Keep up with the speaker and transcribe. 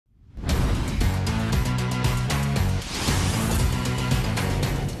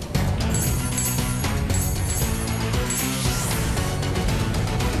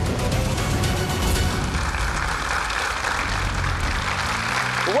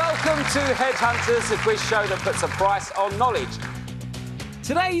Welcome to Headhunters, the quiz show that puts a price on knowledge.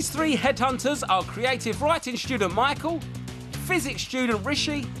 Today's three headhunters are creative writing student Michael, physics student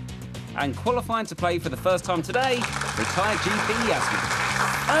Rishi, and qualifying to play for the first time today, retired GP Yasmin.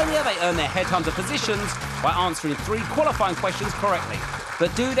 Earlier, they earned their headhunter positions by answering three qualifying questions correctly.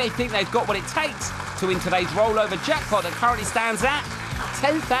 But do they think they've got what it takes to win today's rollover jackpot that currently stands at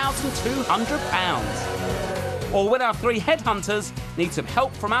 £10,200? Or will our three headhunters need some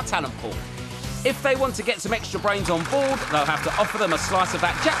help from our talent pool? If they want to get some extra brains on board, they'll have to offer them a slice of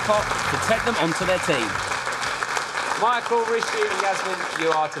that jackpot to take them onto their team. Michael, Rishi and Yasmin, you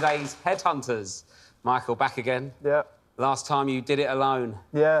are today's headhunters. Michael, back again. Yeah. Last time you did it alone.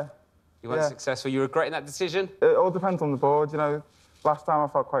 Yeah. You weren't successful. You regretting that decision? It all depends on the board, you know. Last time I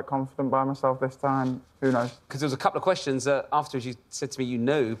felt quite confident by myself. This time, who knows? Because there was a couple of questions that afterwards you said to me you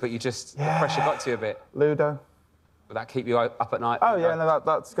knew, but you just... the pressure got to you a bit. Ludo. Will that keep you up at night? Oh, yeah, no,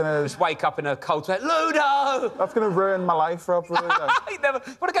 that's going to... Just wake up in a cold sweat, Ludo! That's going to ruin my life, Rob, Ludo. You never...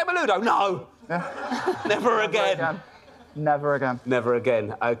 Want a game of Ludo? No! Yeah. Never again. Never again. Never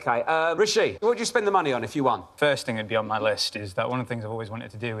again. OK. Rishi, what would you spend the money on if you won? First thing that'd be on my list is that one of the things I've always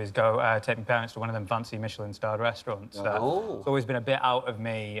wanted to do is go take my parents to one of them fancy Michelin-starred restaurants. Oh. It's always been a bit out of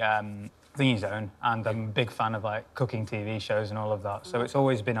me thingy zone, and I'm a big fan of, like, cooking TV shows and all of that, so it's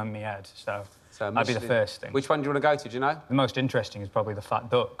always been on my head, so that'd be the first thing. Which one do you want to go to, do you know? The most interesting is probably the Fat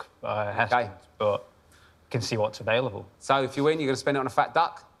Duck, Heston's, but you can see what's available. So if you win, you're going to spend it on a fat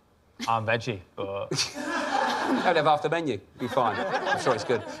duck? I'm veggie, but... Don't have half the menu. Be fine. I'm sure it's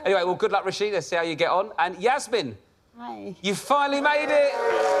good. Anyway, well, good luck, Rishi. Let's see how you get on. And Yasmin. Hi. You finally made it.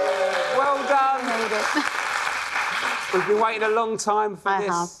 Well done. I made it. We've been waiting a long time for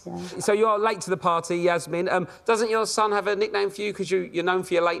this. I have, yeah. So you are late to the party, Yasmin. Doesn't your son have a nickname for you because you're known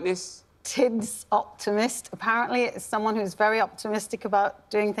for your lateness? Tid's Optimist. Apparently, it's someone who's very optimistic about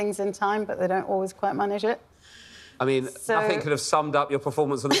doing things in time, but they don't always quite manage it. I mean, nothing could have summed up your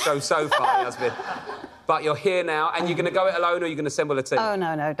performance on the show so far, Yasmin. But you're here now, and you're going to go it alone or you're going to assemble a team? Oh,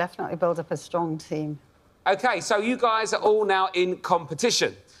 no, definitely build up a strong team. OK, so you guys are all now in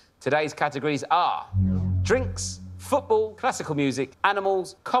competition. Today's categories are drinks, football, classical music,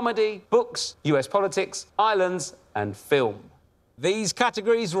 animals, comedy, books, US politics, islands and film. These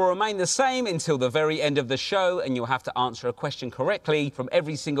categories will remain the same until the very end of the show, and you'll have to answer a question correctly from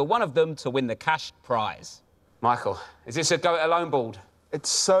every single one of them to win the cash prize. Michael, is this a go-it-alone board? It's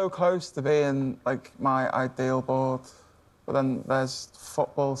so close to being, like, my ideal board. But then there's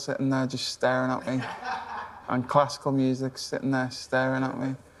football sitting there just staring at me. And classical music sitting there staring at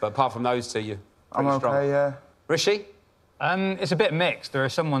me. But apart from those two, you're pretty I'm strong. OK, yeah. Rishi? It's a bit mixed. There are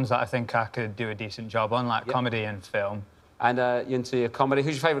some ones that I think I could do a decent job on, like comedy and film. And you're into your comedy.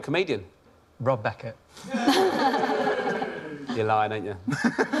 Who's your favourite comedian? Rob Beckett. You're lying, ain't you?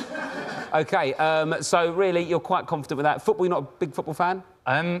 OK, so really, you're quite confident with that. Football, you're not a big football fan?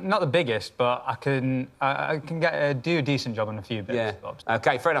 Not the biggest, but I can do a decent job on a few bits. Yeah.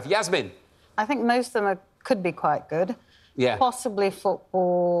 OK, fair enough. Yasmin? I think most of them could be quite good. Yeah. Possibly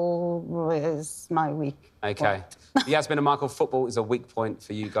football is my weak OK. Yasmin and Michael, football is a weak point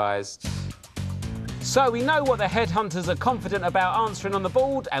for you guys. So we know what the headhunters are confident about answering on the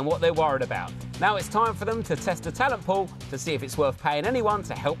board and what they're worried about. Now it's time for them to test the talent pool to see if it's worth paying anyone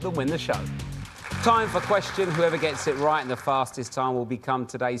to help them win the show. Time for question. Whoever gets it right in the fastest time will become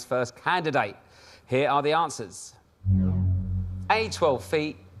today's first candidate. Here are the answers. A, 12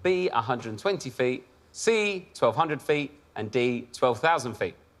 feet, B, 120 feet, C, 1,200 feet, and D, 12,000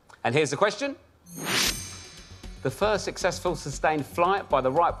 feet. And here's the question. The first successful sustained flight by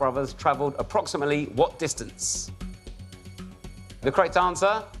the Wright brothers travelled approximately what distance? The correct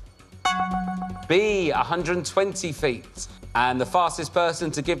answer? B, 120 feet. And the fastest person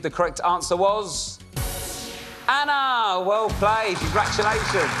to give the correct answer was... Anna! Well played.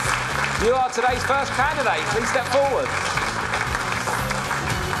 Congratulations. You are today's first candidate. Please step forward.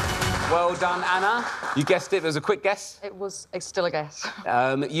 Well done, Anna. You guessed it. It was a quick guess. It's still a guess.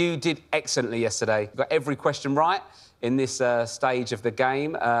 You did excellently yesterday. You got every question right in this stage of the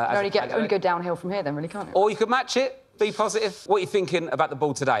game. Only go downhill from here then, really, can't it? Or you could match it, be positive. What are you thinking about the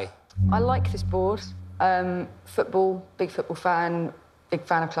board today? I like this board. Football, big football fan, big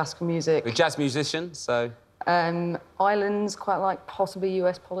fan of classical music. You're a jazz musician, so... Islands, quite like possibly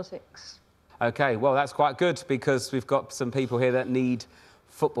US politics. OK, well, that's quite good because we've got some people here that need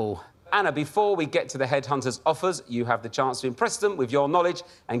football. Anna, before we get to the headhunters' offers, you have the chance to impress them with your knowledge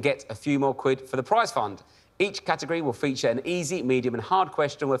and get a few more quid for the prize fund. Each category will feature an easy, medium and hard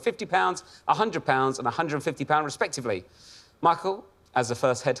question worth £50, £100 and £150 respectively. Michael, as the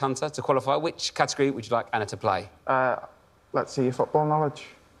first headhunter to qualify, which category would you like Anna to play? Let's see your football knowledge.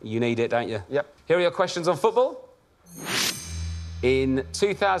 You need it, don't you? Yep. Here are your questions on football. In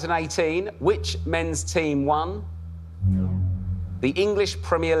 2018, which men's team won the English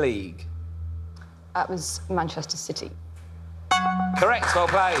Premier League? That was Manchester City. Correct, well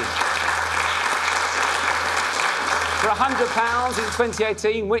played. For £100 in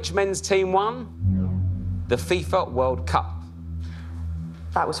 2018, which men's team won the FIFA World Cup?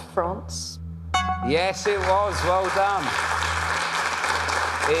 That was France. Yes, it was. Well done.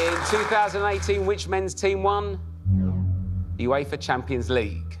 In 2018, which men's team won the UEFA Champions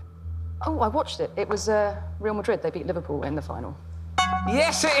League? Oh, I watched it. It was Real Madrid. They beat Liverpool in the final.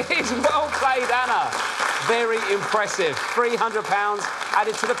 Yes, it is. Well played, Anna. Very impressive. £300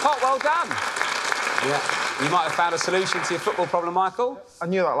 added to the pot. Well done. Yeah. You might have found a solution to your football problem, Michael. I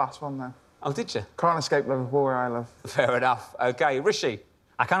knew that last one, though. Oh, did you? Can't escape Liverpool where I live. Fair enough. OK, Rishi.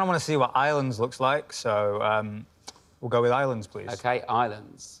 I kind of want to see what Islands looks like, so we'll go with Islands, please. OK,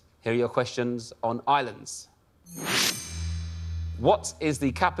 islands. Here are your questions on islands. What is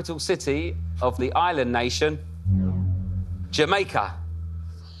the capital city of the island nation Jamaica?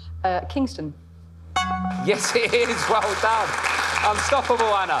 Kingston. Yes, it is. Well done.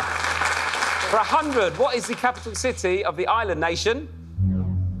 Unstoppable, Anna. For 100, what is the capital city of the island nation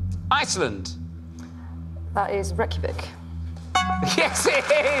Iceland? That is Reykjavik. Yes, it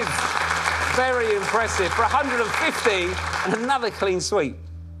is. Very impressive. For 150 and another clean sweep.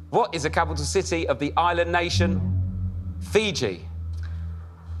 What is the capital city of the island nation Fiji?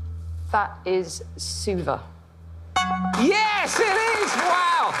 That is Suva. Yes, it is!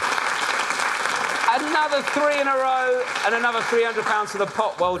 Wow! Another 3 in a row and another £300 to the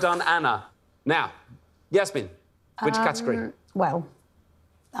pot. Well done, Anna. Now, Yasmin, which category? Well,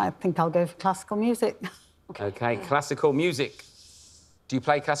 I think I'll go for classical music. OK, classical music. Do you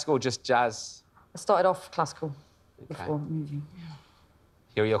play classical or just jazz? I started off classical before moving.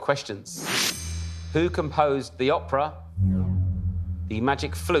 Here are your questions. Who composed the opera The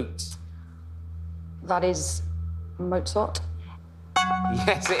Magic Flute? That is Mozart.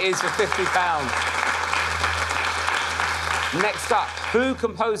 Yes, it is, for £50. Next up, who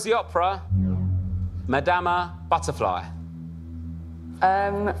composed the opera Madama Butterfly?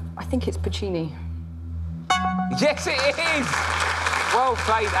 I think it's Puccini. Yes, it is! Well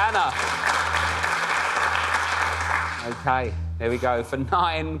played, Anna. OK, there we go. For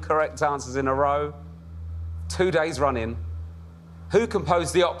 9 correct answers in a row, 2 days running, who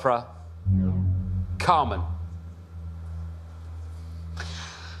composed the opera Carmen?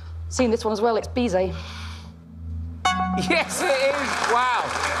 Seen this one as well, it's Bizet. Yes, it is! Wow.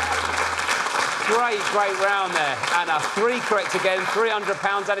 Great, great round there, Anna. 3 correct again,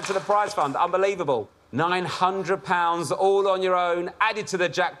 £300 added to the prize fund. Unbelievable. £900 all on your own, added to the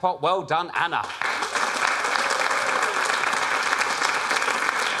jackpot. Well done, Anna.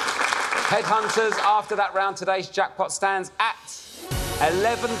 Headhunters, after that round, today's jackpot stands at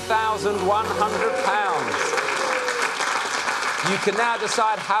 £11,100. You can now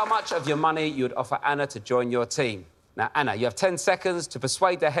decide how much of your money you'd offer Anna to join your team. Now, Anna, you have 10 seconds to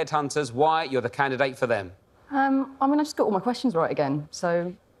persuade the headhunters why you're the candidate for them. I mean, I just got all my questions right again,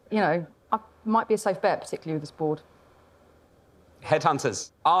 so, you know, I might be a safe bet, particularly with this board.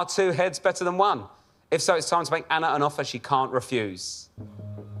 Headhunters, are 2 heads better than 1? If so, it's time to make Anna an offer she can't refuse.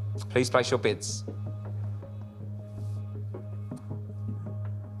 Please place your bids.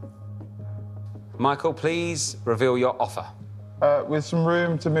 Michael, please reveal your offer. With some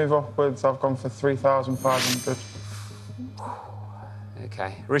room to move upwards, I've gone for 3,500.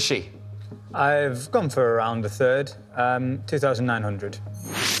 OK. Rishi? I've gone for around a third, 2,900.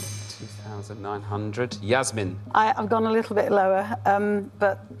 2,900. Yasmin? I've gone a little bit lower,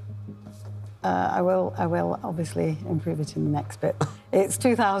 but I will obviously improve it in the next bit. It's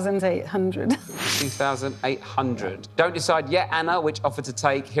 2,800. 2,800. Don't decide yet, Anna, which offer to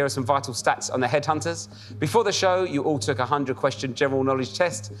take. Here are some vital stats on the headhunters. Before the show, you all took a 100-question general knowledge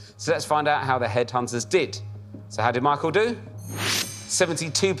test, so let's find out how the headhunters did. So how did Michael do?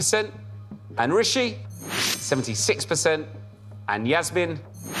 72%. And Rishi? 76%. And Yasmin?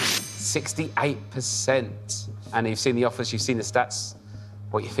 68%. And you've seen the offers, you've seen the stats.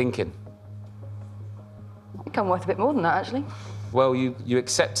 What are you thinking? I think I'm worth a bit more than that, actually. Well, you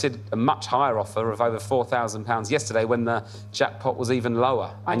accepted a much higher offer of over £4,000 yesterday when the jackpot was even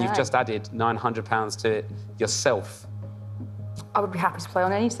lower. And you've just added £900 to it yourself. I would be happy to play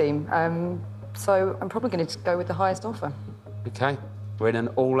on any team. So I'm probably going to go with the highest offer. OK. We're in an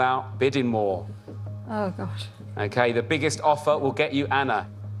all-out bidding war. Oh, gosh. OK, the biggest offer will get you Anna.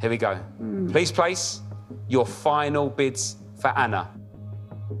 Here we go. Please place your final bids for Anna.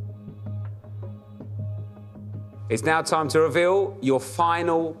 It's now time to reveal your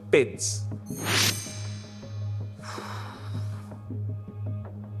final bids.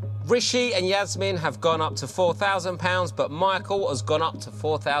 Rishi and Yasmin have gone up to £4,000, but Michael has gone up to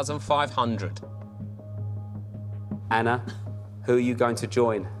 £4,500. Anna, who are you going to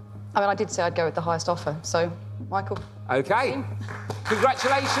join? I mean, I did say I'd go with the highest offer, so Michael. OK.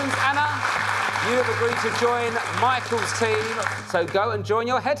 Congratulations, Anna. You have agreed to join Michael's team, so go and join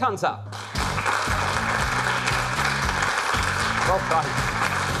your headhunter. Well done.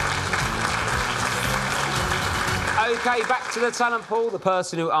 OK, back to the talent pool. The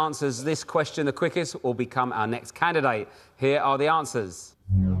person who answers this question the quickest will become our next candidate. Here are the answers.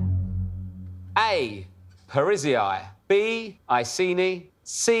 A. Parisii. B. Iceni.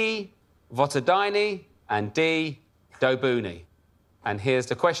 C. Votadini. And D. Dobuni. And here's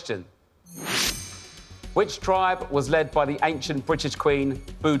the question. Which tribe was led by the ancient British queen,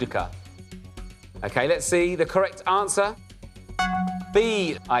 Boudica? OK, let's see the correct answer.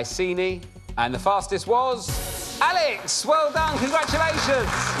 B. Iceni. And the fastest was... Alex, well done, congratulations.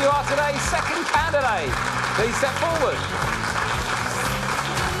 You are today's second candidate. Please step forward.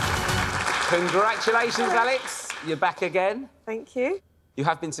 Congratulations, Alex. You're back again. Thank you. You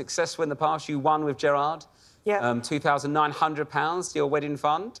have been successful in the past. You won with Gerard. Yeah. £2,900, your wedding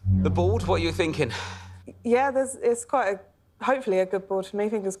fund. The board, what are you thinking? Yeah, it's quite hopefully a good board for me,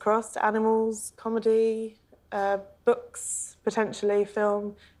 fingers crossed. Animals, comedy, books, potentially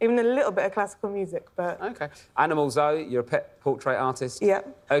film, even a little bit of classical music, but... OK. Animals, though, you're a pet portrait artist. Yeah.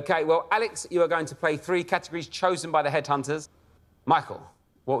 OK, well, Alex, you are going to play 3 categories chosen by the headhunters. Michael,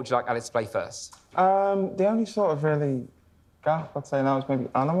 what would you like Alex to play first? The only sort of really gap I'd say now is maybe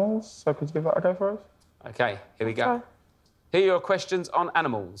animals, so could you give that a go for us? OK, here we go. Try. Here are your questions on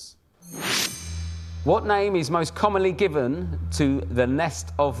animals. What name is most commonly given to the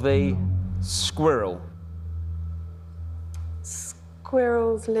nest of the squirrel?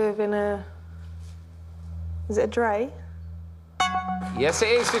 Squirrels live in a... Is it a dray? Yes, it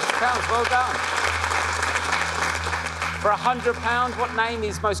is. £50. Well done. For £100, what name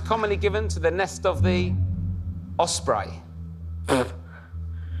is most commonly given to the nest of the osprey?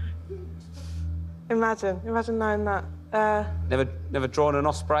 Imagine knowing that. Never drawn an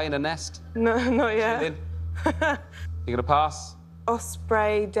osprey in a nest? No, not yet. You're going to pass?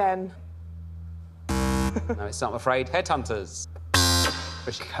 Osprey den. No, it's not, I'm afraid. Headhunters.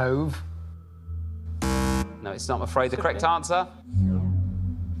 Cove. No, it's not, I'm afraid. The correct answer?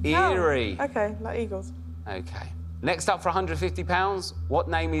 Eerie. Oh, OK, like eagles. OK. Next up for £150, what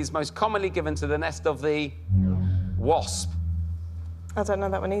name is most commonly given to the nest of the wasp? I don't know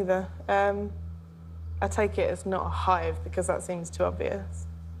that one either. I take it as not a hive because that seems too obvious.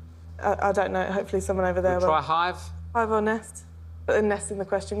 I don't know. Hopefully someone over there will... Try hive? Hive or nest? But the nest in the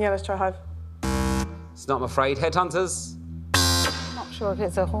question. Yeah, let's try hive. It's not, I'm afraid. Headhunters? I'm not sure if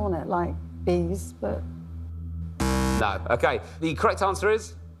it's a hornet like bees, but... No. OK. The correct answer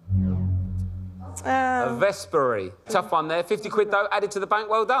is? A vespery. Tough one there. 50 quid, though, added to the bank.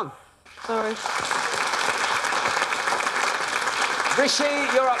 Well done. Sorry. Rishi,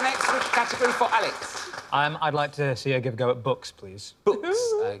 you're up next with category for Alex. I'd like to see her give a go at books, please. Books.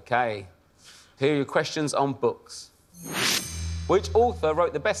 OK. Here are your questions on books. Which author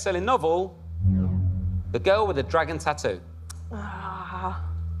wrote the best-selling novel, The Girl with the Dragon Tattoo?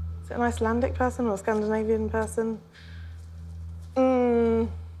 Is it an Icelandic person or a Scandinavian person? Michael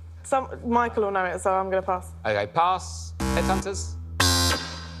will know it, so I'm going to pass. OK, pass. Headhunters?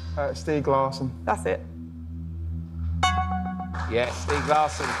 Stieg Larsson. That's it. Yes, Stieg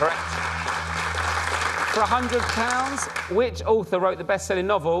Larsson, correct. For £100, which author wrote the best-selling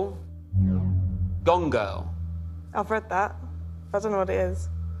novel, Gone Girl? I've read that. I don't know what it is.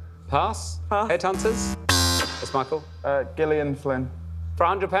 Pass. Pass. Headhunters? Yes, Michael? Gillian Flynn. For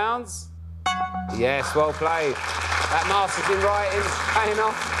 £100? Yes, well played. That master's in writing, paying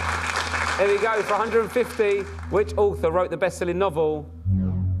off. There we go, for £150, which author wrote the best-selling novel,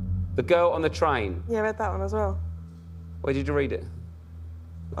 The Girl on the Train? Yeah, I read that one as well. Where did you read it?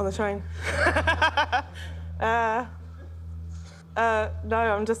 On the train. No,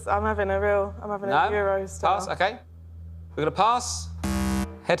 I'm having a Euro style. Pass, OK. We're going to pass.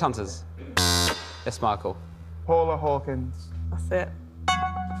 Headhunters. Yes, Michael. Paula Hawkins. That's it.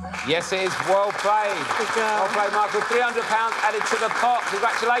 Yes, it is. Well played. Good girl. Well played, Michael. £300 added to the pot.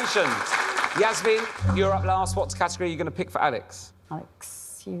 Congratulations. Yasmin, you're up last. What category are you going to pick for Alex?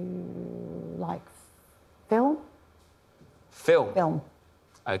 Alex, you like film? Film. Film.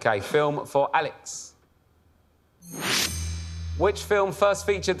 OK, film for Alex. Which film first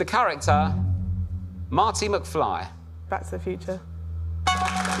featured the character Marty McFly? Back to the Future.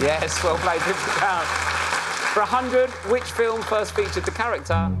 Yes, well played, £50. For 100, which film first featured the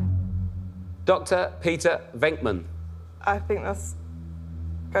character Dr. Peter Venkman? I think that's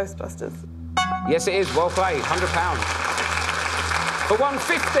Ghostbusters. Yes, it is. Well played. £100. For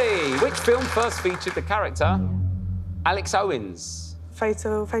 150, which film first featured the character Alex Owens?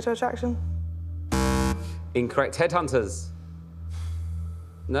 Fatal Attraction. Incorrect. Headhunters.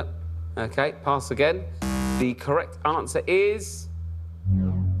 No. OK, pass again. The correct answer is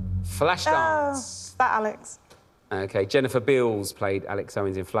Flashdance. That Alex. OK, Jennifer Beals played Alex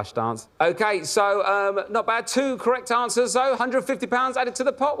Owens in Flashdance. OK, so not bad. 2 correct answers, though. £150 added to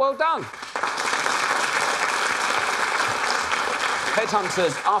the pot. Well done.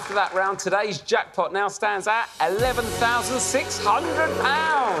 Headhunters, after that round, today's jackpot now stands at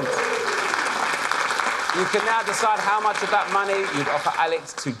 £11,600. You can now decide how much of that money you'd offer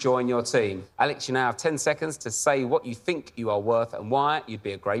Alex to join your team. Alex, you now have 10 seconds to say what you think you are worth and why you'd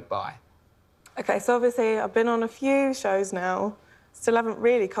be a great buy. OK, so obviously I've been on a few shows now, still haven't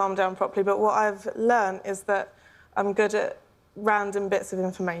really calmed down properly, but what I've learned is that I'm good at random bits of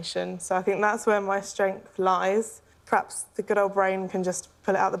information, so I think that's where my strength lies. Perhaps the good old brain can just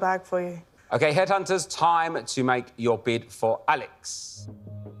pull it out the bag for you. OK, Headhunters, time to make your bid for Alex.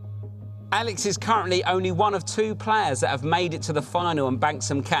 Alex is currently only one of 2 players that have made it to the final and banked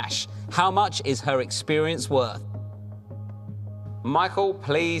some cash. How much is her experience worth? Michael,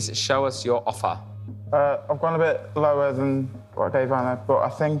 please show us your offer. I've gone a bit lower than what I gave Anna, but I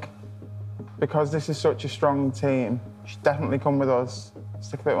think because this is such a strong team, you should definitely come with us.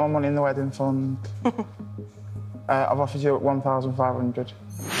 Stick a bit more money in the wedding fund. I've offered you £1,500.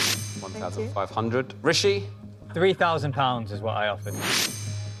 1,500. Rishi? £3,000 is what I offered.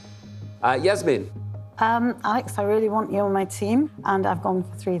 Yasmin? Alex, I really want you on my team, and I've gone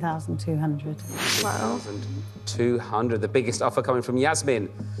for 3,200. Wow. 200, the biggest offer coming from Yasmin.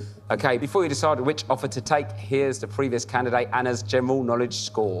 OK, before you decide which offer to take, here's the previous candidate, Anna's general knowledge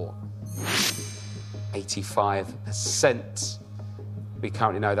score. 85%. We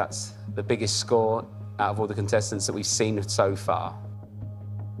currently know that's the biggest score out of all the contestants that we've seen so far.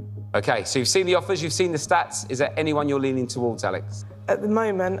 OK, so you've seen the offers, you've seen the stats. Is there anyone you're leaning towards, Alex? At the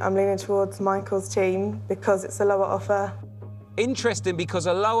moment, I'm leaning towards Michael's team because it's a lower offer. Interesting, because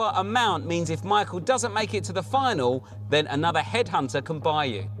a lower amount means if Michael doesn't make it to the final, then another headhunter can buy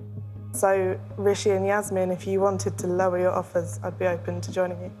you. So, Rishi and Yasmin, if you wanted to lower your offers, I'd be open to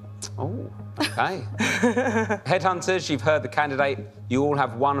joining you. Oh, OK. Headhunters, you've heard the candidate. You all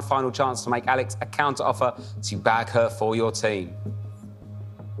have one final chance to make Alex a counter-offer to bag her for your team.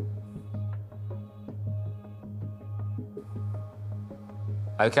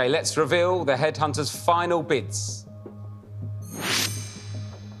 OK, let's reveal the Headhunters' final bids.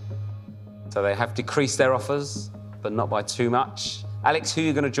 So they have decreased their offers, but not by too much. Alex, who are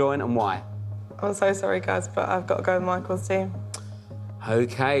you going to join and why? I'm so sorry, guys, but I've got to go with Michael's team.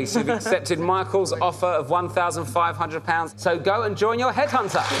 OK, so you've accepted Michael's offer of £1,500. So go and join your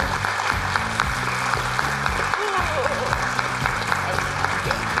headhunter.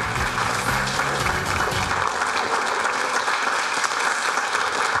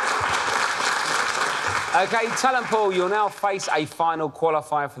 OK, talent pool, you'll now face a final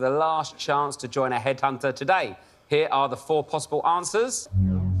qualifier for the last chance to join a headhunter today. Here are the 4 possible answers.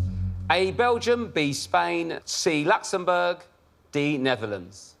 A, Belgium, B, Spain, C, Luxembourg, D,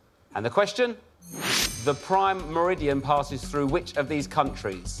 Netherlands. And the question? The prime meridian passes through which of these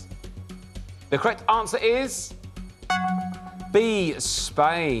countries? The correct answer is B,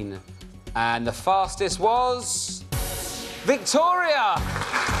 Spain. And the fastest was Victoria.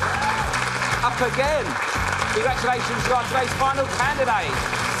 Up again. Congratulations, you are today's final candidate.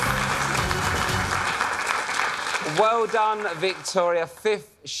 Well done, Victoria. 5th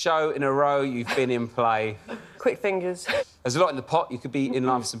show in a row you've been in play. Quick fingers. There's a lot in the pot. You could be in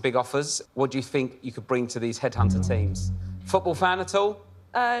line for some big offers. What do you think you could bring to these headhunter teams? Football fan at all?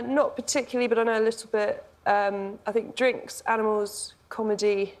 Not particularly, but I know a little bit. I think drinks, animals,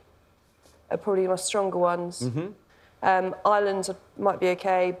 comedy are probably my stronger ones. Islands might be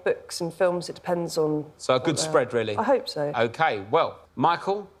OK. Books and films, it depends on... So a good spread, really? I hope so. OK, well,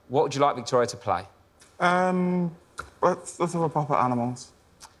 Michael, what would you like Victoria to play? Let's have a pop at animals.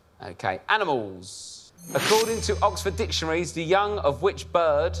 OK, animals. According to Oxford Dictionaries, the young of which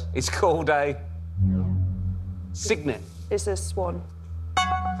bird is called a... cygnet? It's a swan.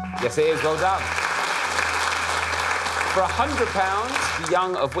 Yes, it is. Well done. For £100, the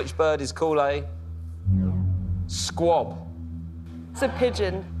young of which bird is called a... squab? It's a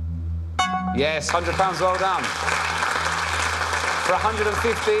pigeon. Yes, £100, well done. For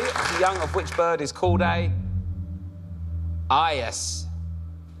 £150, the young of which bird is called a... yes.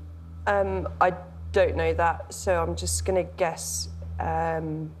 I don't know that, so I'm just going to guess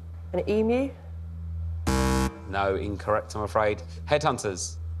an emu. No, incorrect, I'm afraid.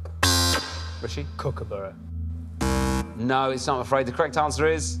 Headhunters. Rishi? Kookaburra. No, it's not, I'm afraid. The correct answer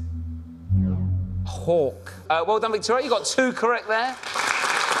is... hawk. Well done, Victoria. You got 2 correct there.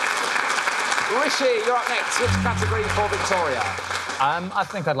 Rishi, you're up next. Which category for Victoria? I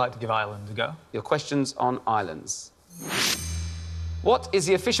think I'd like to give Ireland a go. Your questions on islands. What is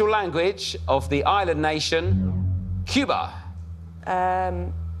the official language of the island nation Cuba?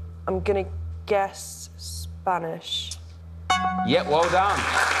 I'm going to guess Spanish. Yep, well done.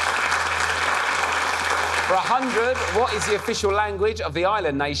 For 100, what is the official language of the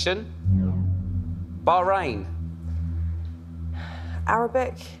island nation Bahrain?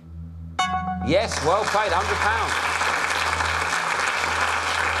 Arabic. Yes, well played, £100.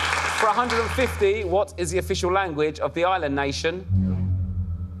 For 150, what is the official language of the island nation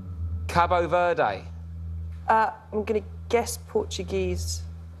Cabo Verde? I'm going to guess Portuguese.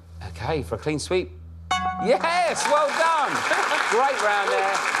 OK, for a clean sweep. Yes, well done. Great round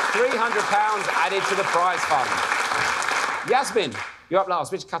there. £300 added to the prize fund. Yasmin, you're up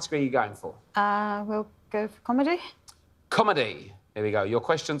last. Which category are you going for? We'll go for comedy. Comedy. Here we go. Your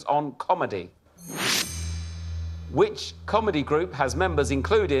questions on comedy. Which comedy group has members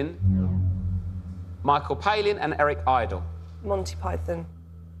including Michael Palin and Eric Idle? Monty Python.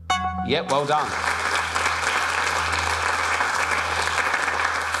 Yep, well done.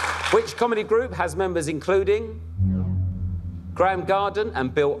 Which comedy group has members including Graham Garden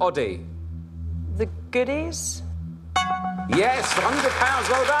and Bill Oddie? The Goodies. Yes, £100,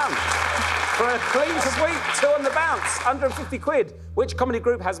 well done. For a clean sweep, 2 on the bounce, £150. Which comedy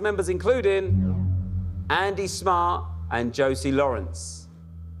group has members including Andy Smart and Josie Lawrence?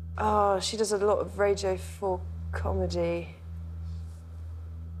 Oh, she does a lot of Radio 4 comedy.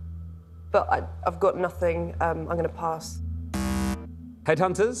 But I've got nothing. I'm going to pass.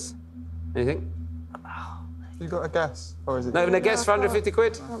 Headhunters? Anything? You got a guess? Or is it... Not even a guess for £150? I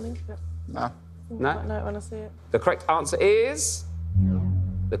can't think of it. No. I No? might know it when I see it. The correct answer is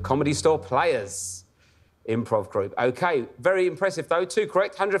the Comedy Store Players improv group. OK, very impressive, though. 2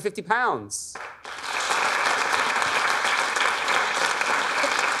 correct, £150.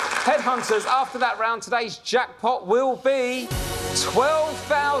 Headhunters, after that round, today's jackpot will be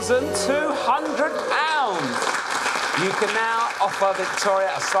 £12,200. You can now offer Victoria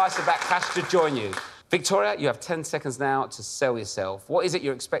a slice of that cash to join you. Victoria, you have 10 seconds now to sell yourself. What is it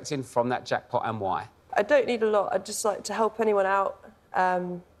you're expecting from that jackpot and why? I don't need a lot. I'd just like to help anyone out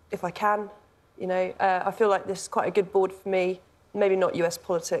if I can. You know, I feel like this is quite a good board for me. Maybe not US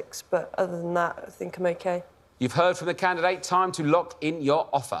politics, but other than that, I think I'm OK. You've heard from the candidate. Time to lock in your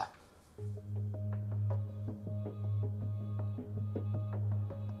offer.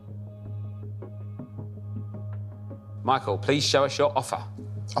 Michael, please show us your offer.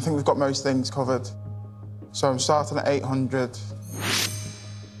 I think we've got most things covered. So I'm starting at 800.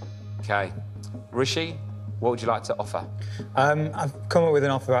 OK. Rishi, what would you like to offer? I've come up with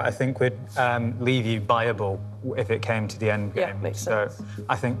an offer that I think would leave you buyable if it came to the end game. Yeah, makes sense. So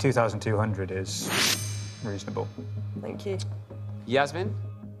I think 2,200 is reasonable. Thank you. Yasmin?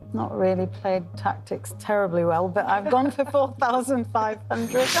 Not really played tactics terribly well, but I've gone for 4,500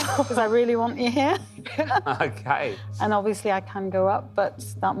 because I really want you here. OK. And obviously I can go up, but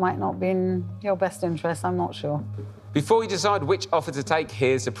that might not be in your best interest, I'm not sure. Before we decide which offer to take,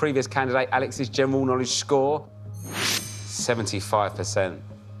 here's the previous candidate, Alex's general knowledge score. 75%.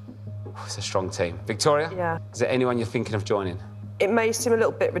 It's a strong team. Victoria? Yeah. Is there anyone you're thinking of joining? It may seem a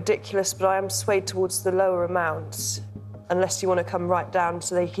little bit ridiculous, but I am swayed towards the lower amounts, unless you want to come right down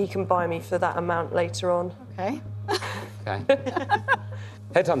so that he can buy me for that amount later on. OK. OK.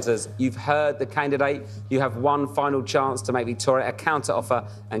 Headhunters, you've heard the candidate. You have one final chance to make Victoria a counter-offer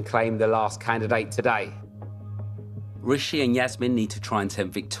and claim the last candidate today. Rishi and Yasmin need to try and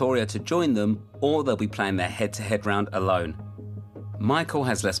tempt Victoria to join them, or they'll be playing their head-to-head round alone. Michael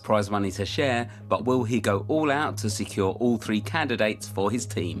has less prize money to share, but will he go all out to secure all 3 candidates for his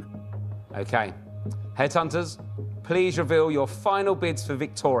team? OK. Headhunters, please reveal your final bids for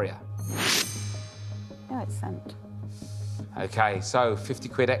Victoria. Yeah, it's sent. OK, so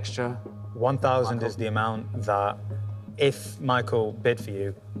 £50 extra. 1,000 is the amount that, if Michael bid for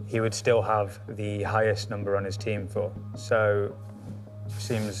you, he would still have the highest number on his team for. So,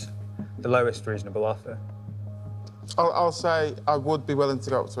 seems the lowest reasonable offer. I'll say I would be willing to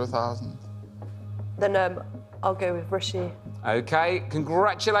go up to 1,000. Then I'll go with Rishi. OK,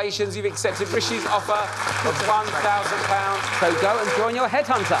 congratulations, you've accepted Rishi's offer of £1,000. So go and join your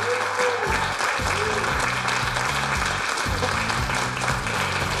headhunter.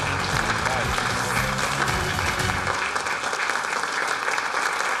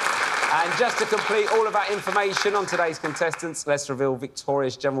 And just to complete all of our information on today's contestants, let's reveal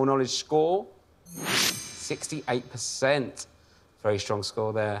Victoria's general knowledge score. 68%. Very strong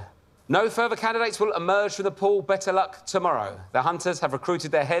score there. No further candidates will emerge from the pool. Better luck tomorrow. The hunters have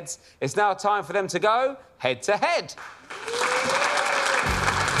recruited their heads. It's now time for them to go head-to-head.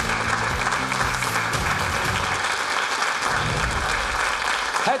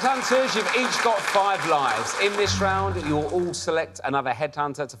 Headhunters, you've each got 5 lives. In this round, you'll all select another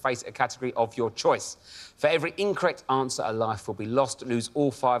headhunter to face a category of your choice. For every incorrect answer, a life will be lost. Lose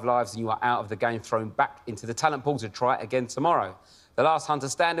all 5 lives and you are out of the game, thrown back into the talent pool to try it again tomorrow. The last hunter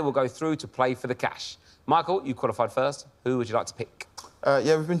standing will go through to play for the cash. Michael, you qualified first. Who would you like to pick?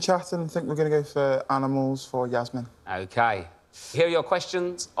 Yeah, we've been chatting. I think we're going to go for animals for Yasmin. OK. Here are your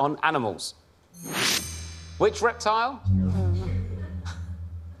questions on animals. Which reptile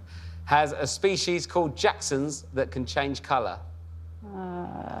has a species called Jacksons that can change colour?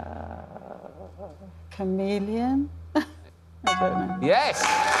 Chameleon? I don't know. Yes!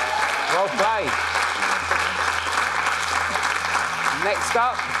 Well played. Next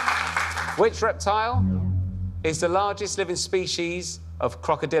up, which reptile is the largest living species of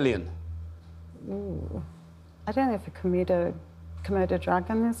crocodilian? Ooh. I don't know if a Komodo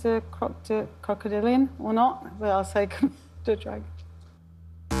dragon is a crocodilian or not, but I'll say Komodo dragon.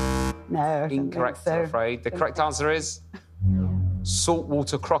 No, I don't Incorrect, think so. I'm afraid. The correct answer is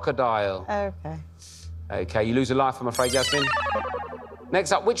saltwater crocodile. OK. OK, you lose a life, I'm afraid, Yasmin.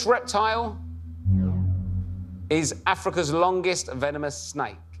 Next up, which reptile is Africa's longest venomous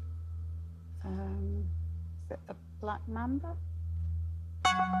snake? Is it a black mamba?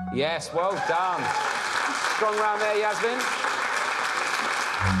 Yes, well done. Strong round there, Yasmin.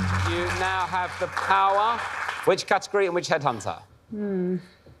 You now have the power. Which category and which headhunter?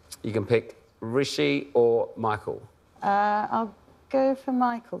 You can pick Rishi or Michael. I'll go for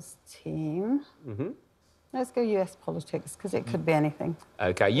Michael's team. Let's go US politics, because it could be anything.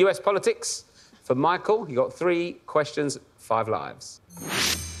 OK, US politics. For Michael, you got 3 questions, 5 lives.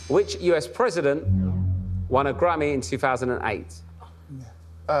 Which US president won a Grammy in 2008?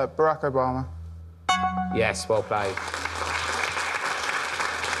 Barack Obama. Yes, well played.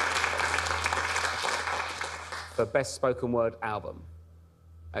 For Best Spoken Word Album.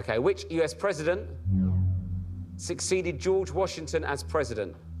 OK, which US president succeeded George Washington as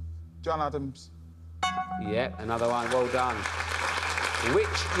president? John Adams. Yep, another one, well done. Which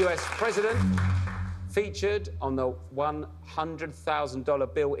US president featured on the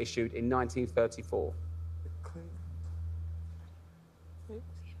 $100,000 bill issued in 1934?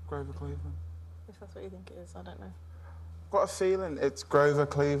 Grover Cleveland. If that's what you think it is, I don't know. I've got a feeling it's Grover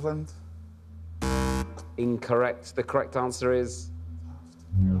Cleveland. Incorrect. The correct answer is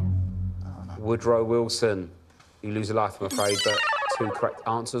Woodrow Wilson. You lose a life, I'm afraid, but 2 correct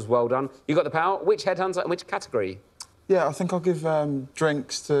answers. Well done. You got the power. Which headhunter and which category? Yeah, I think I'll give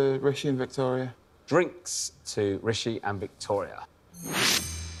drinks to Rishi and Victoria. Drinks to Rishi and Victoria.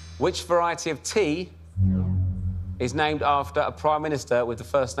 Which variety of tea is named after a Prime Minister with the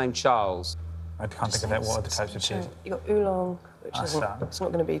first name Charles? I can't think of that. What are the types of tea? You got oolong, which isn't. Assam. It's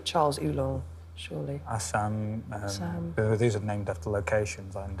not going to be Charles Oolong, surely. Assam. But these are named after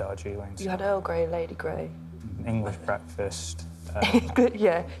locations, like in Darjeeling. You had Earl Grey, Lady Grey. English breakfast.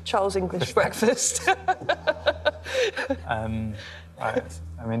 Yeah, Charles English breakfast. I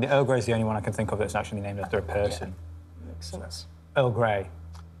mean, the Earl Grey is the only one I can think of that's actually named after a person. Yeah. Makes sense. Earl Grey.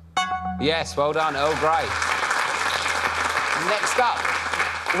 Yes, well done, Earl Grey. Next up,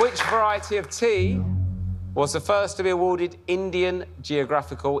 which variety of tea was the first to be awarded Indian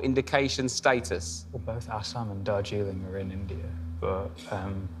Geographical Indication status? Well, both Assam and Darjeeling are in India, but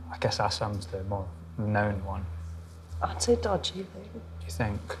I guess Assam's the more known one. I'd say Darjeeling. Do you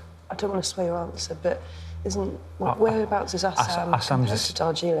think? I don't want to sway your answer, but isn't... whereabouts is Assam compared to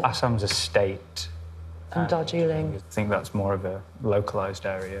Darjeeling? Assam's a state. And Darjeeling. I think that's more of a localised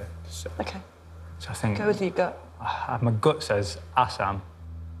area. So, OK. So I think... Go with your gut. My gut says Assam.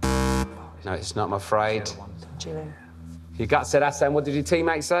 No, it's not, I'm afraid. Darjeeling. Your gut said Assam. What did your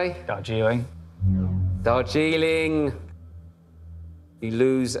teammate say? Darjeeling. Darjeeling. You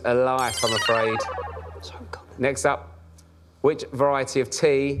lose a life, I'm afraid. Sorry, God. Next up, which variety of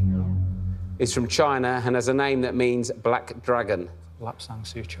tea is from China and has a name that means black dragon? Lapsang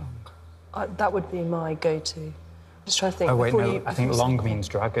Souchong. That would be my go-to. Just trying to think. Oh, wait, before no, you, I think long means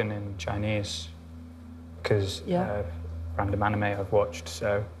dragon in Chinese. Because random anime I've watched,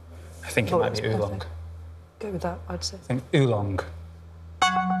 so I think it might be oolong. Go with that, I'd say. I think oolong.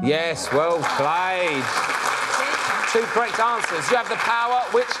 Yes, well played. 2 correct answers. You have the power.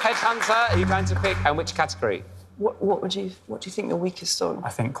 Which headhunter are you going to pick and which category? What do you think your weakest song? I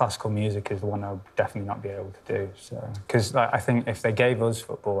think classical music is the one I'll definitely not be able to do. So, because I think if they gave us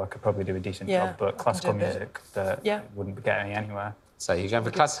football, I could probably do a decent job. But classical music, wouldn't get me anywhere. So you're going for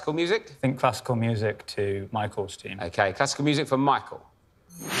classical music? I think classical music to Michael's team. OK, classical music for Michael.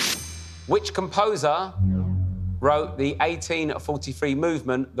 Which composer wrote the 1843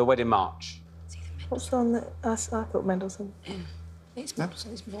 movement, The Wedding March? What's the one that I thought Mendelssohn? It's more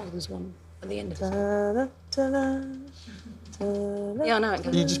than one at the end of it. Yeah, I know it.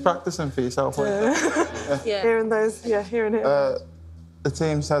 You just practicing for yourself, Yeah. Hearing those, hearing it. The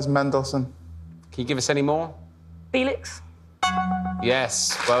team says Mendelssohn. Can you give us any more? Felix.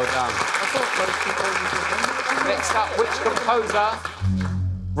 Yes, well done. Next up, which composer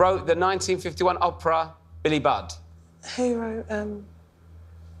wrote the 1951 opera Billy Budd? Who wrote,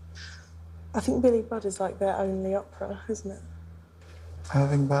 I think Billy Budd is like their only opera, isn't it?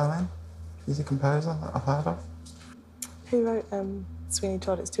 Irving Berlin. He's a composer that I've heard of. Who wrote Sweeney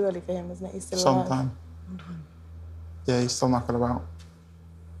Todd? It's too early for him, isn't it? He's still alive. Sometime. Yeah, he's still knocking about.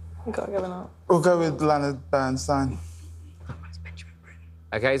 You've got to go with that. We'll go with Leonard Bernstein.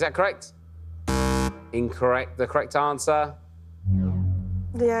 OK, is that correct? Incorrect. The correct answer?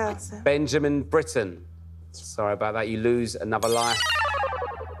 Yeah, that's it. Benjamin Britten. Sorry about that. You lose another life.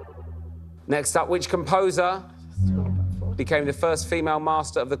 Next up, which composer became the first female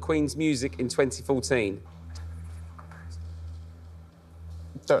master of the Queen's music in 2014?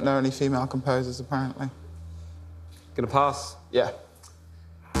 Don't know any female composers, apparently. Gonna pass? Yeah.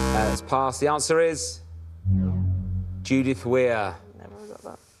 Let's pass. The answer is Judith Weir. Never got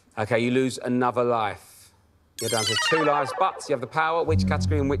that. OK, you lose another life. You're down to 2 lives, but you have the power. Which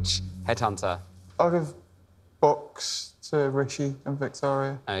category and which headhunter? I'll give books to Rishi and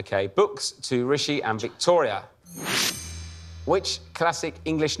Victoria. OK, books to Rishi and Victoria. Which classic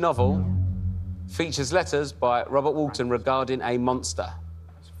English novel features letters by Robert Walton regarding a monster?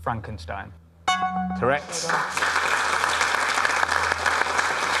 It's Frankenstein. Correct.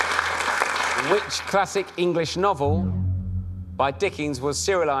 Which classic English novel by Dickens was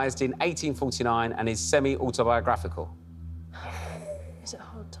serialised in 1849 and is semi-autobiographical? Is it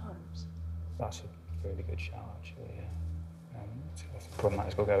Hard Times? That's a really good shout, actually. Yeah. So I think we might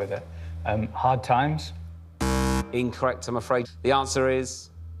as well go with it. Hard Times. Incorrect, I'm afraid. The answer is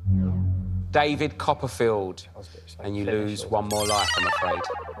David Copperfield. And you lose 1 more life, I'm afraid.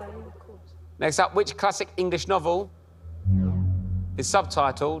 Next up, which classic English novel is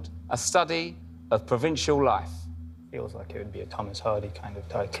subtitled A Study of Provincial Life? Feels like it would be a Thomas Hardy kind of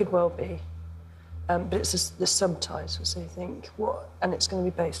title. Could well be. But it's just the subtitles, so you think, what? And it's going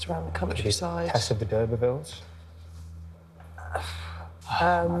to be based around the countryside. Tess of the D'Urbervilles.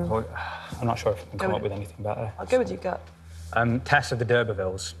 I'm not sure if I can come up with anything better. I'll go with your gut. Tess of the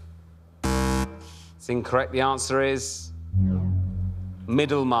D'Urbervilles. It's incorrect. The answer is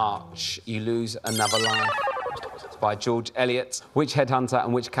Middlemarch. You lose another life. It's by George Eliot. Which headhunter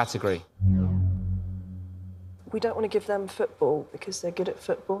and which category? We don't want to give them football because they're good at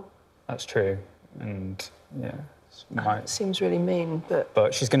football. That's true. And, yeah. It seems really mean, but...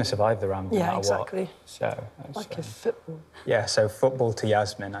 But she's going to survive the round no matter exactly. what. So, like a football. Yeah, so football to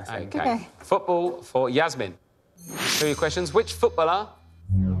Yasmin, I think. OK. Football for Yasmin. 2 questions. Which footballer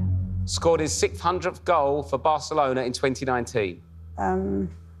scored his 600th goal for Barcelona in 2019? I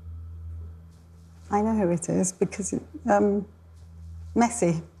know who it is because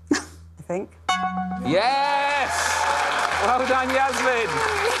Messi, I think. Yes! Well done, Yasmin.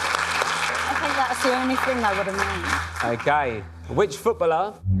 I think that's the only thing I would have known. OK. Which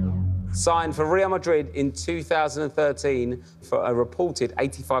footballer signed for Real Madrid in 2013 for a reported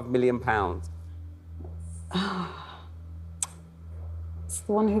 £85 million? It's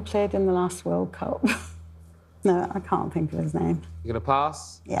the one who played in the last World Cup. No, I can't think of his name. You're going to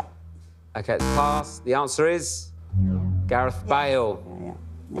pass? Yeah. OK, it's pass. The answer is Gareth Bale.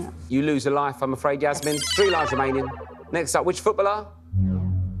 Yeah. You lose a life, I'm afraid, Yasmin. 3 lives remaining. Next up, which footballer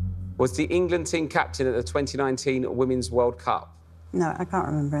was the England team captain at the 2019 Women's World Cup? No, I can't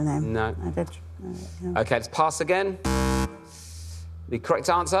remember her name. No. I did. No. OK, let's pass again. The correct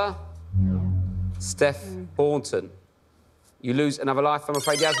answer? Steph Bourton. You lose another life, I'm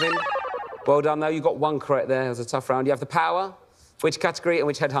afraid, Yasmin. Well done, though. You got 1 correct there. It was a tough round. You have the power. Which category and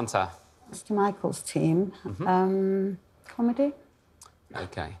which headhunter? Mr. Michael's team. Comedy.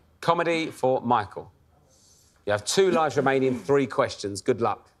 OK. Comedy for Michael. You have 2 lives remaining, 3 questions. Good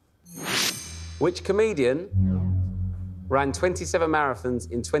luck. Which comedian ran 27 marathons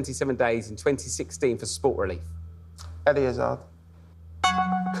in 27 days in 2016 for Sport Relief? Eddie Izzard.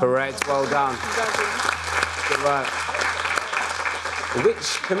 Correct. Well done. Good work.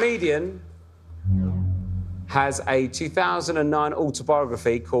 Which comedian has a 2009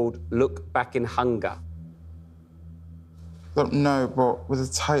 autobiography called Look Back in Hunger? Don't know, but with a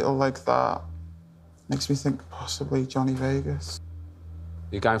title like that, makes me think possibly Johnny Vegas.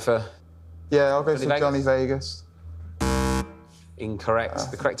 You're going for? Yeah, I'll go Johnny for Vegas? Johnny Vegas. Incorrect.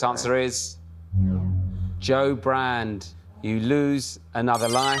 The correct answer is Joe Brand. You lose another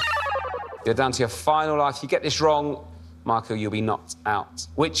life. You're down to your final life. You get this wrong, Michael, you'll be knocked out.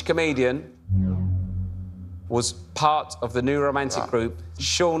 Which comedian was part of the new romantic group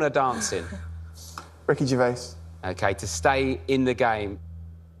Shauna Dancing? Ricky Gervais. OK, to stay in the game.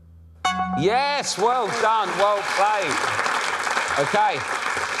 Yes, well done, well played. OK.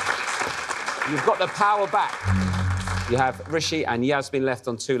 You've got the power back. You have Rishi and Yasmin left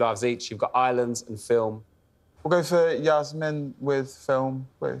on 2 lives each. You've got Islands and Film. We'll go for Yasmin with Film,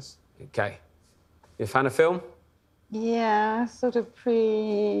 please. OK. You a fan of Film? Yeah, sort of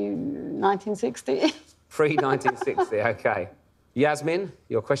pre-1960. Pre-1960, OK. Yasmin,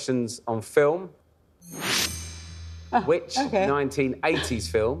 your questions on Film. Which 1980s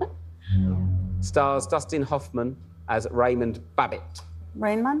film stars Dustin Hoffman as Raymond Babbitt?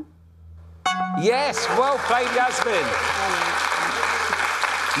 Rain Man? Yes, well played, Yasmin.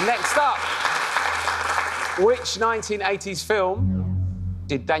 Next up, which 1980s film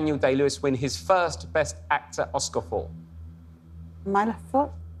did Daniel Day-Lewis win his first Best Actor Oscar for? My Left Foot?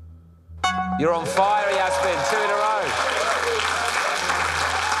 You're on fire, Yasmin, 2 in a row.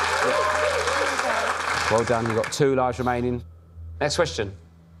 Well done, you've got 2 lives remaining. Next question.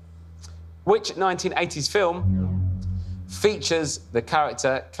 Which 1980s film features the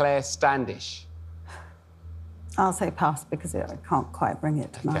character Claire Standish? I'll say pass because I can't quite bring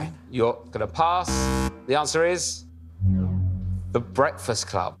it to mind. You're going to pass. The answer is The Breakfast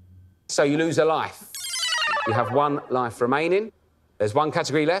Club. So you lose a life. You have 1 life remaining. There's 1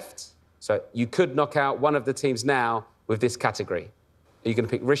 category left, so you could knock out one of the teams now with this category. Are you going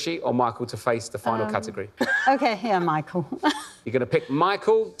to pick Rishi or Michael to face the final category? OK, here, Michael. You're going to pick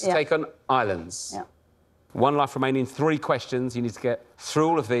Michael to take on Islands. Yeah. 1 life remaining, 3 questions. You need to get through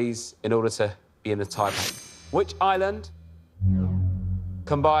all of these in order to be in the tiebreak. Which island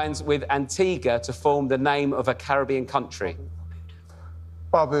combines with Antigua to form the name of a Caribbean country?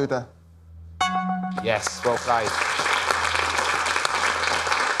 Barbuda. Yes, well played.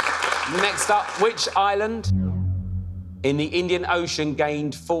 Next up, which island in the Indian Ocean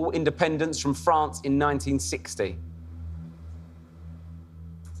gained full independence from France in 1960?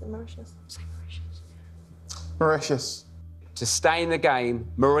 Is it Mauritius? Mauritius. To stay in the game,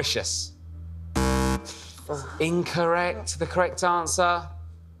 Mauritius. Incorrect. The correct answer,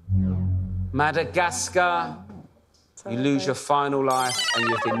 Madagascar. You lose your final life and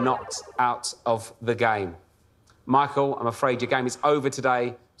you've been knocked out of the game. Michael, I'm afraid your game is over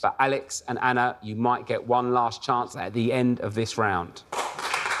today, but Alex and Anna, you might get 1 last chance at the end of this round.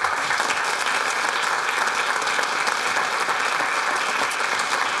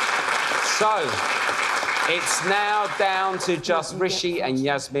 So, it's now down to just Rishi and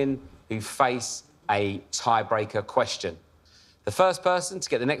Yasmin who face a tiebreaker question. The first person to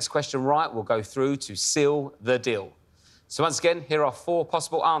get the next question right will go through to seal the deal. So once again, here are 4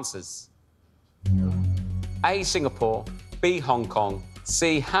 possible answers. A, Singapore, B, Hong Kong,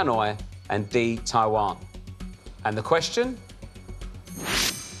 C, Hanoi, and D, Taiwan. And the question?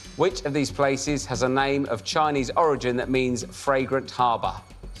 Which of these places has a name of Chinese origin that means fragrant harbour?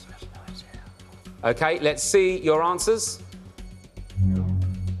 OK, let's see your answers.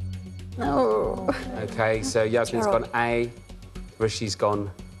 No. OK, so Yasmin's gone A, Rishi's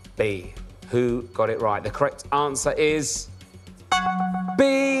gone B. Who got it right? The correct answer is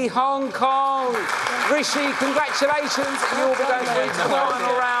B, Hong Kong. Rishi, congratulations. You'll be going through to the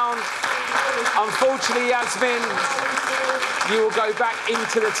final round. Unfortunately, Yasmin, you will go back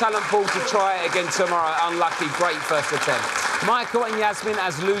into the talent pool to try it again tomorrow. Unlucky, great first attempt. Michael and Yasmin,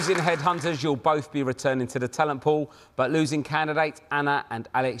 as losing headhunters, you'll both be returning to the talent pool. But losing candidates, Anna and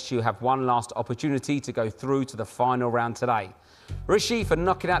Alex, you have 1 last opportunity to go through to the final round today. Rishi, for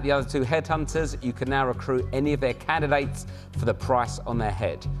knocking out the other 2 headhunters, you can now recruit any of their candidates for the price on their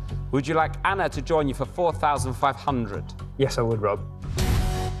head. Would you like Anna to join you for 4,500? Yes, I would, Rob.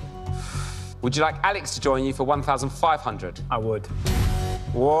 Would you like Alex to join you for 1,500? I would.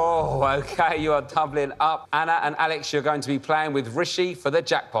 Whoa, OK, you are doubling up. Anna and Alex, you're going to be playing with Rishi for the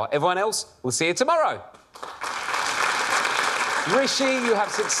jackpot. Everyone else, we'll see you tomorrow. Rishi, you have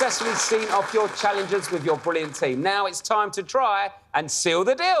successfully seen off your challenges with your brilliant team. Now it's time to try and seal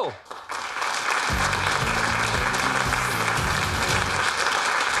the deal.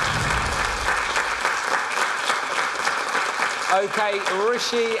 OK,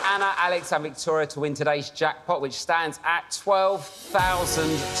 Rishi, Anna, Alex and Victoria to win today's jackpot, which stands at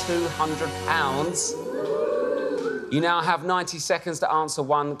 £12,200. You now have 90 seconds to answer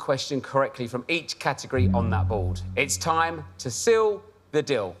one question correctly from each category on that board. It's time to seal the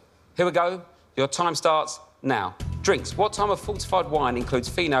deal. Here we go. Your time starts now. Drinks. What type of fortified wine includes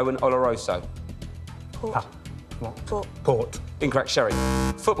Fino and Oloroso? Port. Port. Incorrect, sherry.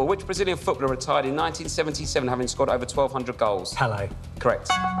 Football. Which Brazilian footballer retired in 1977 having scored over 1,200 goals? Pele. Correct.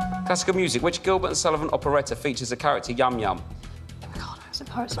 Classical music. Which Gilbert and Sullivan operetta features a character Yum Yum? Is it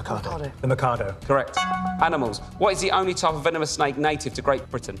Pirates of the Mikado? The Mikado. Correct. Animals. What is the only type of venomous snake native to Great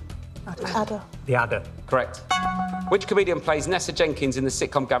Britain? Adder. The Adder. Correct. Which comedian plays Nessa Jenkins in the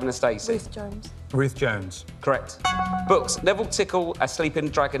sitcom Gavin and Stacey? Ruth Jones. Ruth Jones. Correct. Books. Neville Tickle, a sleeping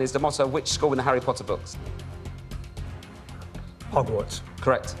dragon, is the motto of which school in the Harry Potter books? Hogwarts.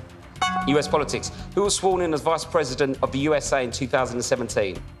 Correct. US politics. Who was sworn in as Vice President of the USA in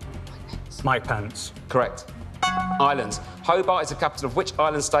 2017? Mike Pence. Correct. Islands. Hobart is the capital of which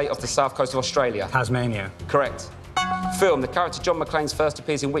island state off the south coast of Australia? Tasmania. Correct. Film. The character John McClane's first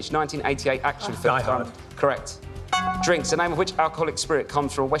appears in which 1988 action film? Die Hard. Correct. Drinks. The name of which alcoholic spirit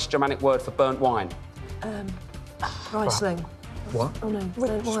comes from a West Germanic word for burnt wine? Riesling. What? Oh, no.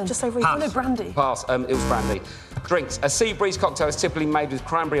 Wine. Just say Riesling. Oh, no, brandy. Pass. It was brandy. Drinks. A sea breeze cocktail is typically made with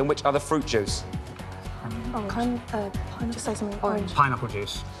cranberry and which other fruit juice? Just say something. Orange. Pineapple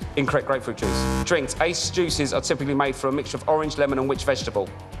juice. Incorrect, grapefruit juice. Drinks. Ace juices are typically made from a mixture of orange, lemon and which vegetable?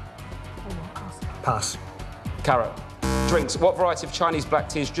 Pass. Carrot. Drinks. What variety of Chinese black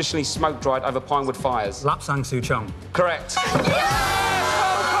tea is traditionally smoke-dried over pinewood fires? Lapsang Souchong. Correct. Yes!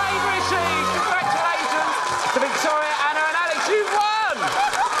 Well played, Rishi! Congratulations to Victoria, Anna and Alex. You won!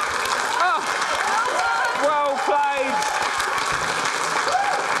 Oh, well played.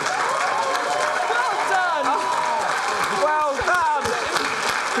 Well done. Well done.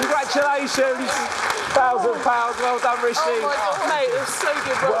 Congratulations. £1,000. Well done, Rishi. Oh, my God, mate, it was so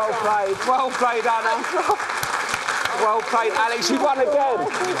good. Well played. Well played, Anna. Well played, Alex. You won again.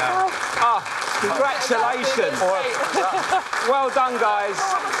 Ah, congratulations. Well done, guys.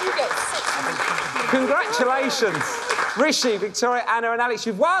 Congratulations. Rishi, Victoria, Anna and Alex,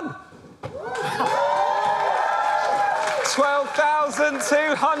 you've won.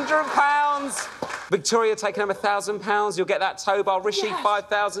 £12,200. Victoria taking home £1,000. You'll get that tow bar. Rishi, yes.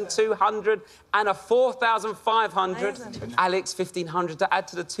 5,200. Anna, 4,500. Alex, 1,500 to add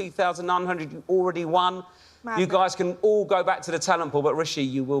to the 2,900 you already won. Madness. You guys can all go back to the talent pool, but Rishi,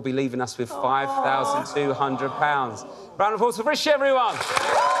 you will be leaving us with £5,200. Round of applause for Rishi, everyone.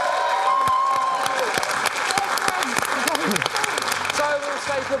 So we'll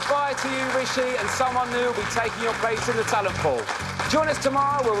say goodbye to you, Rishi, and someone new will be taking your place in the talent pool. Join us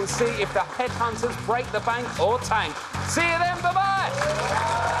tomorrow where we'll see if the headhunters break the bank or tank. See you then, bye-bye.